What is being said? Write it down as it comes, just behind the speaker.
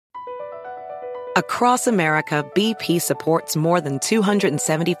Across America, BP supports more than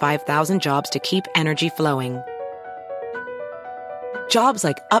 275,000 jobs to keep energy flowing. Jobs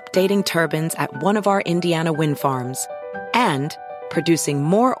like updating turbines at one of our Indiana wind farms and producing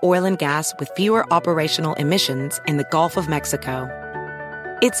more oil and gas with fewer operational emissions in the Gulf of Mexico.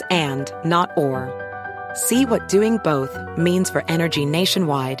 It's and, not or. See what doing both means for energy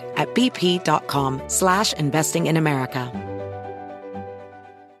nationwide at bp.com/investing in America.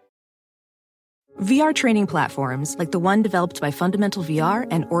 VR training platforms, like the one developed by Fundamental VR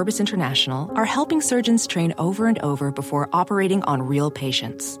and Orbis International, are helping surgeons train over and over before operating on real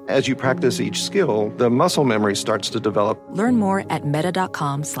patients. As you practice each skill, the muscle memory starts to develop. Learn more at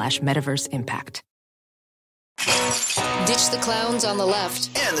meta.com/metaverseimpact. Ditch the clowns on the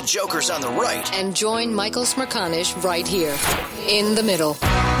left and the jokers on the right, and join Michael Smerconish right here in the middle.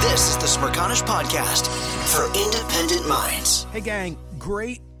 This is the Smerconish Podcast for independent minds. Hey gang,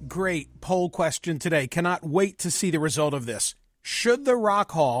 great poll question today. Cannot wait to see the result of this. Should the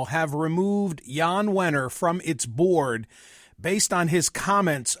Rock Hall have removed Jann Wenner from its board based on his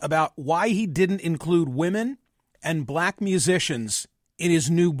comments about why he didn't include women and black musicians in his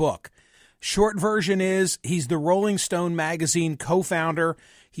new book? Short version is he's the Rolling Stone magazine co-founder.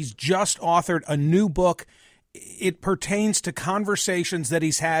 He's just authored a new book. It pertains to conversations that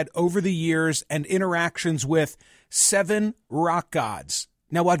he's had over the years and interactions with 7 rock gods.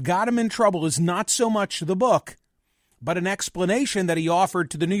 Now, what got him in trouble is not so much the book, but an explanation that he offered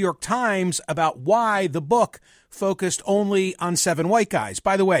to the New York Times about why the book focused only on 7 white guys.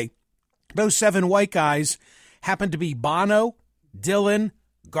 By the way, those 7 white guys happen to be Bono, Dylan,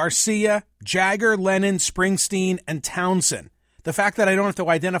 Garcia, Jagger, Lennon, Springsteen, and Townsend. The fact that I don't have to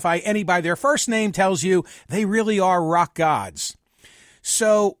identify any by their first name tells you they really are rock gods.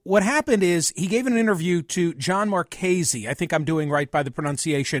 So what happened is he gave an interview to John Marchese, I think I'm doing right by the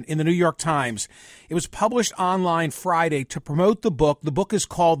pronunciation, in the New York Times. It was published online Friday to promote the book. The book is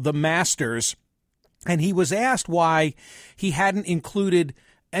called The Masters, and he was asked why he hadn't included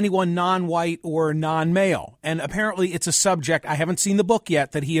anyone non-white or non-male. And apparently it's a subject, I haven't seen the book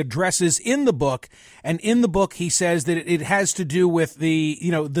yet, that he addresses in the book. And in the book, he says that it has to do with the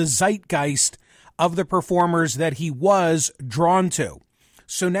zeitgeist of the performers that he was drawn to.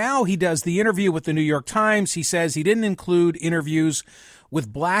 So now he does the interview with the New York Times. He says he didn't include interviews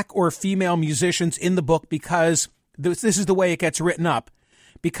with black or female musicians in the book because this is the way it gets written up,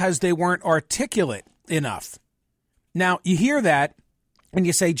 because they weren't articulate enough. Now, you hear that and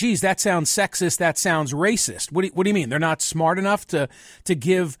you say, geez, that sounds sexist. That sounds racist. What do you mean? They're not smart enough to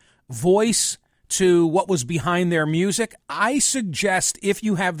give voice to what was behind their music? I suggest if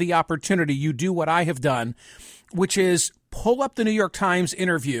you have the opportunity, you do what I have done, which is pull up the New York Times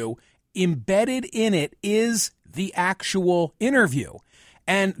interview. Embedded in it is the actual interview.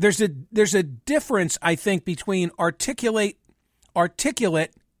 And there's a difference, I think, between articulate,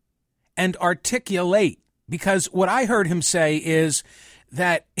 and articulate. Because what I heard him say is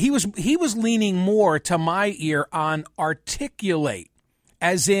that he was leaning more to my ear on articulate,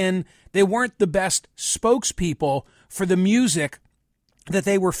 as in they weren't the best spokespeople for the music that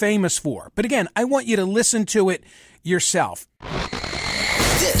they were famous for. But again, I want you to listen to it yourself.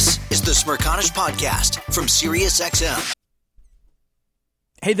 This is the Smerconish Podcast from SiriusXM.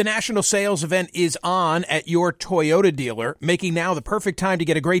 Hey, the national sales event is on at your Toyota dealer, making now the perfect time to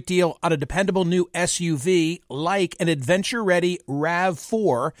get a great deal on a dependable new SUV like an adventure-ready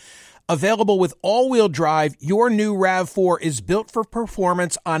RAV4. Available with all-wheel drive, your new RAV4 is built for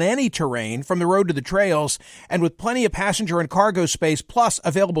performance on any terrain, from the road to the trails, and with plenty of passenger and cargo space, plus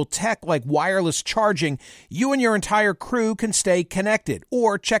available tech like wireless charging, you and your entire crew can stay connected.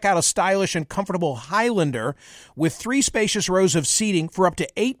 Or check out a stylish and comfortable Highlander with 3 spacious rows of seating for up to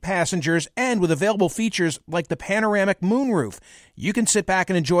 8 passengers, and with available features like the panoramic moonroof. You can sit back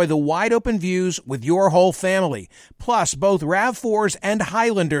and enjoy the wide-open views with your whole family. Plus, both RAV4s and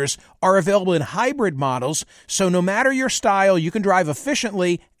Highlanders are available in hybrid models, so no matter your style, you can drive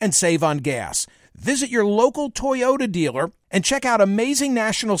efficiently and save on gas. Visit your local Toyota dealer and check out amazing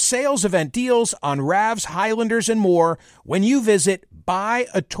national sales event deals on RAVs, Highlanders, and more when you visit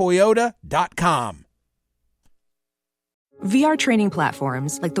buyatoyota.com. VR training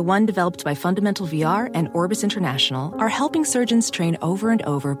platforms, like the one developed by Fundamental VR and Orbis International, are helping surgeons train over and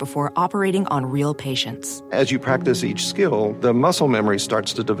over before operating on real patients. As you practice each skill, the muscle memory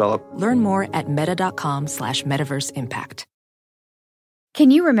starts to develop. Learn more at meta.com/metaverseimpact.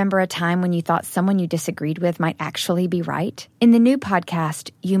 Can you remember a time when you thought someone you disagreed with might actually be right? In the new podcast,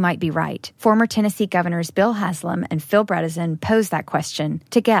 You Might Be Right, former Tennessee Governors Bill Haslam and Phil Bredesen pose that question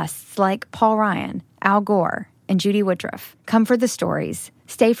to guests like Paul Ryan, Al Gore, and Judy Woodruff. Come for the stories.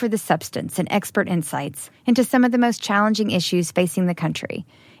 Stay for the substance and expert insights into some of the most challenging issues facing the country,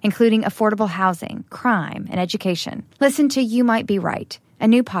 including affordable housing, crime, and education. Listen to You Might Be Right, a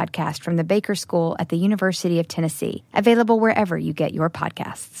new podcast from the Baker School at the University of Tennessee, available wherever you get your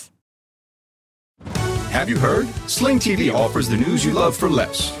podcasts. Have you heard? Sling TV offers the news you love for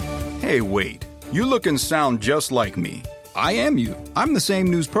less. Hey, wait. You look and sound just like me. I am you. I'm the same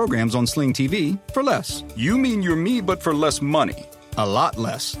news programs on Sling TV for less. You mean you're me, but for less money. A lot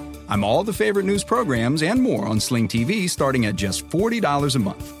less. I'm all the favorite news programs and more on Sling TV starting at just $40 a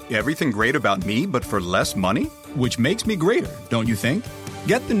month. Everything great about me, but for less money? Which makes me greater, don't you think?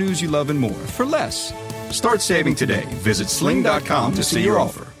 Get the news you love and more for less. Start saving today. Visit sling.com to see your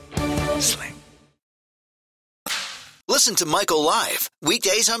offer. Sling. Listen to Michael live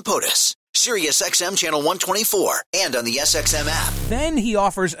weekdays on POTUS, Sirius XM channel 124, and on the SXM app. Then he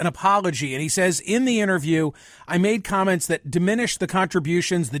offers an apology, and he says, in the interview, I made comments that diminished the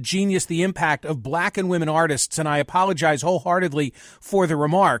contributions, the genius, the impact of black and women artists, and I apologize wholeheartedly for the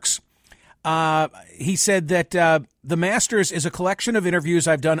remarks. He said that The Masters is a collection of interviews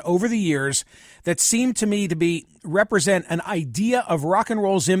I've done over the years that seem to me to represent an idea of rock and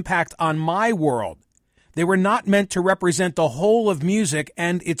roll's impact on my world. They were not meant to represent the whole of music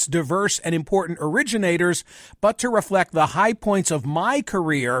and its diverse and important originators, but to reflect the high points of my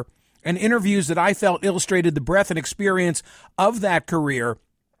career and interviews that I felt illustrated the breadth and experience of that career.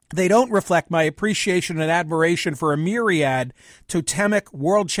 They don't reflect my appreciation and admiration for a myriad totemic,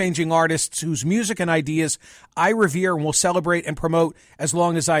 world-changing artists whose music and ideas I revere and will celebrate and promote as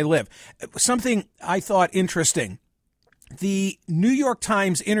long as I live. Something I thought interesting. The New York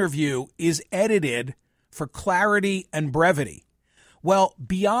Times interview is edited for clarity and brevity. Well,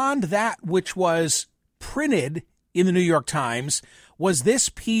 beyond that which was printed in the New York Times was this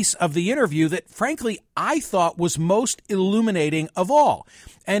piece of the interview that, frankly, I thought was most illuminating of all.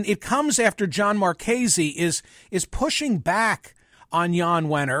 And it comes after John Marchese is pushing back on Jann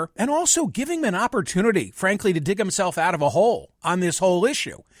Wenner and also giving him an opportunity, frankly, to dig himself out of a hole on this whole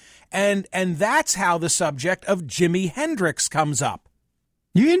issue. And that's how the subject of Jimi Hendrix comes up.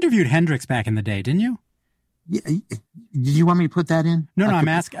 You interviewed Hendrix back in the day, didn't you? Yeah, did you want me to put that in? No, I'm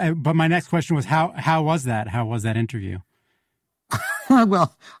asking. But my next question was how was that? How was that interview?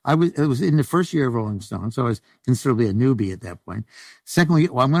 Well, it was in the first year of Rolling Stone, so I was considerably a newbie at that point. Secondly,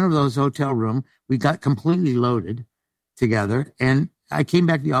 I went over to those hotel room. We got completely loaded together, and I came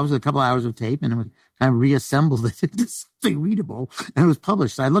back to the office with a couple hours of tape, and it was kind of reassembled it into something readable, and it was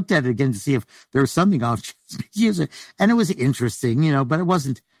published. So I looked at it again to see if there was something I'll use it, and it was interesting, but it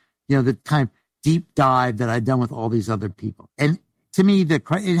wasn't, the kind of deep dive that I'd done with all these other people. And to me,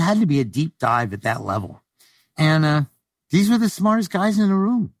 it had to be a deep dive at that level. And these were the smartest guys in the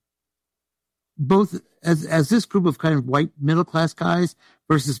room. Both as this group of kind of white middle-class guys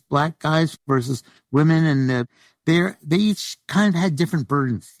versus black guys versus women. And they each kind of had different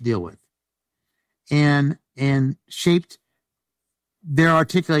burdens to deal with and shaped their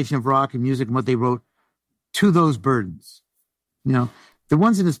articulation of rock and music and what they wrote to those burdens. The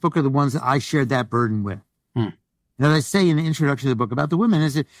ones in this book are the ones that I shared that burden with. And as I say in the introduction to the book about the women,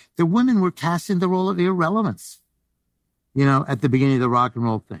 is that the women were cast in the role of irrelevance, at the beginning of the rock and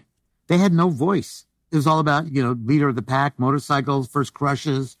roll thing. They had no voice. It was all about, leader of the pack, motorcycles, first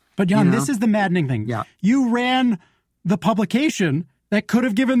crushes. But John, this is the maddening thing. Yeah. You ran the publication that could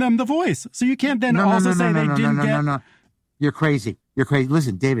have given them the voice. So you can't then say they didn't get... No. You're crazy.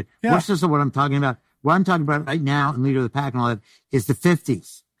 Listen, David, what's just what I'm talking about? What I'm talking about right now in Leader of the Pack and all that is the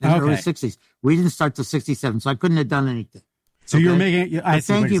 50s and early 60s. We didn't start till 67, so I couldn't have done anything. So you're making it. I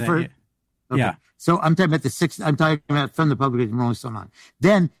see. Thank you for. Okay. Yeah. So I'm talking about the 60s. I'm talking about from the publication Rolling Stone on.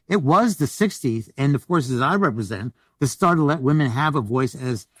 Then it was the 60s, and the forces I represent that started to let women have a voice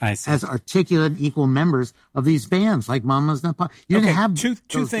as articulate, equal members of these bands, like Mamas Not Pop. You didn't have two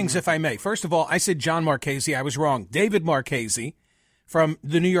things, if I may. First of all, I said John Marchese. I was wrong. David Marchese from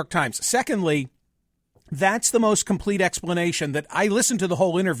the New York Times. Secondly, that's the most complete explanation that I listened to the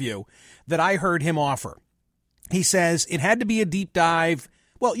whole interview that I heard him offer. He says it had to be a deep dive.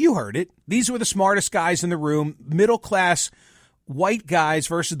 Well, you heard it. These were the smartest guys in the room. Middle-class white guys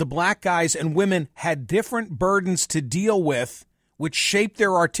versus the black guys and women had different burdens to deal with, which shaped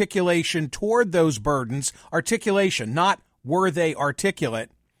their articulation toward those burdens. Articulation, not were they articulate.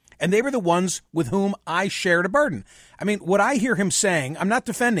 And they were the ones with whom I shared a burden. I mean, what I hear him saying, I'm not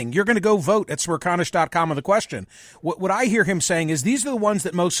defending. You're going to go vote at smirconish.com on the question. What I hear him saying is these are the ones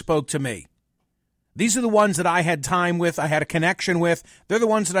that most spoke to me. These are the ones that I had time with, I had a connection with. They're the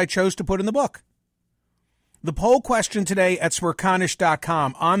ones that I chose to put in the book. The poll question today at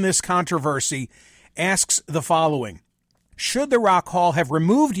smirconish.com on this controversy asks the following. Should the Rock Hall have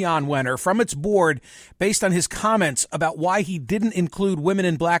removed Jann Wenner from its board based on his comments about why he didn't include women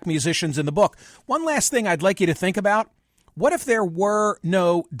and black musicians in the book? One last thing I'd like you to think about. What if there were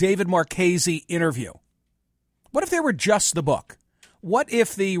no David Marchese interview? What if there were just the book? What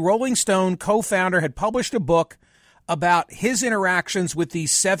if the Rolling Stone co-founder had published a book about his interactions with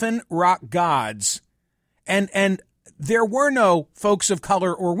these 7 rock gods, and there were no folks of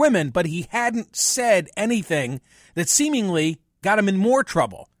color or women, but he hadn't said anything that seemingly got him in more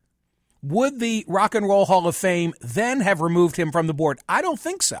trouble? Would the Rock and Roll Hall of Fame then have removed him from the board? I don't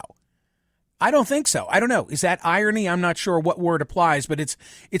think so. I don't know. Is that irony? I'm not sure what word applies, but it's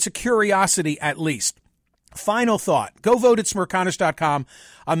a curiosity at least. Final thought. Go vote at smirconish.com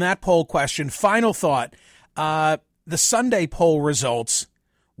on that poll question. Final thought. The Sunday poll results.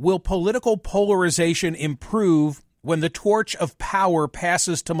 Will political polarization improve when the torch of power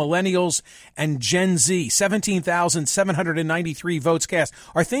passes to millennials and Gen Z? 17,793 votes cast.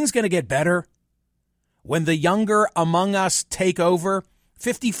 Are things going to get better when the younger among us take over?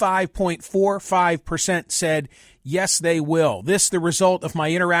 55.45% said, yes, they will. This the result of my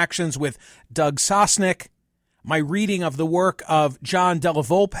interactions with Doug Sosnick, my reading of the work of John Della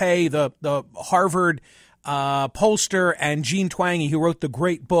Volpe, the Harvard pollster, and Gene Twenge, who wrote the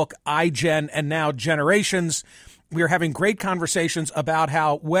great book iGen and Now Generations. We are having great conversations about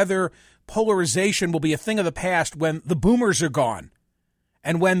how whether polarization will be a thing of the past when the boomers are gone,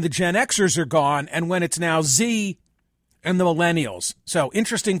 and when the Gen Xers are gone, and when it's now Z and the millennials. So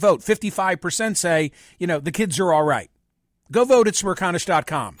interesting vote. 55% say, the kids are all right. Go vote at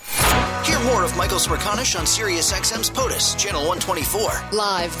smirconish.com. Hear more of Michael Smirconish on SiriusXM's POTUS, Channel 124.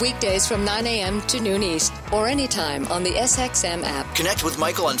 Live weekdays from 9 a.m. to noon East or anytime on the SXM app. Connect with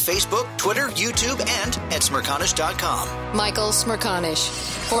Michael on Facebook, Twitter, YouTube, and at smirconish.com. Michael Smirconish,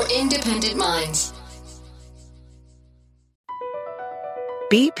 for independent minds.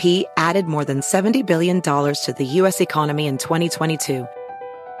 BP added more than $70 billion to the U.S. economy in 2022.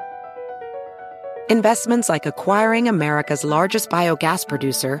 Investments like acquiring America's largest biogas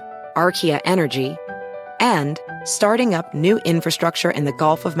producer, Archaea Energy, and starting up new infrastructure in the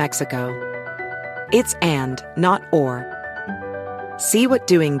Gulf of Mexico. It's and, not or. See what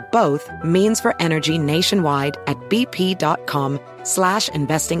doing both means for energy nationwide at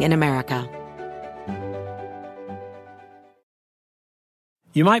bp.com/investing in America.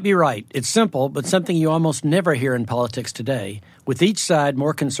 You might be right. It's simple, but something you almost never hear in politics today, with each side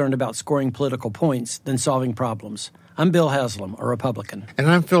more concerned about scoring political points than solving problems. I'm Bill Haslam, a Republican. And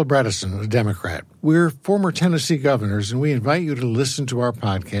I'm Phil Bredesen, a Democrat. We're former Tennessee governors, and we invite you to listen to our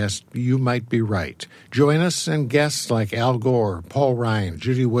podcast, You Might Be Right. Join us and guests like Al Gore, Paul Ryan,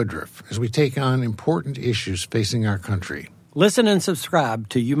 Judy Woodruff, as we take on important issues facing our country. Listen and subscribe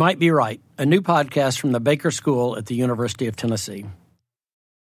to You Might Be Right, a new podcast from the Baker School at the University of Tennessee.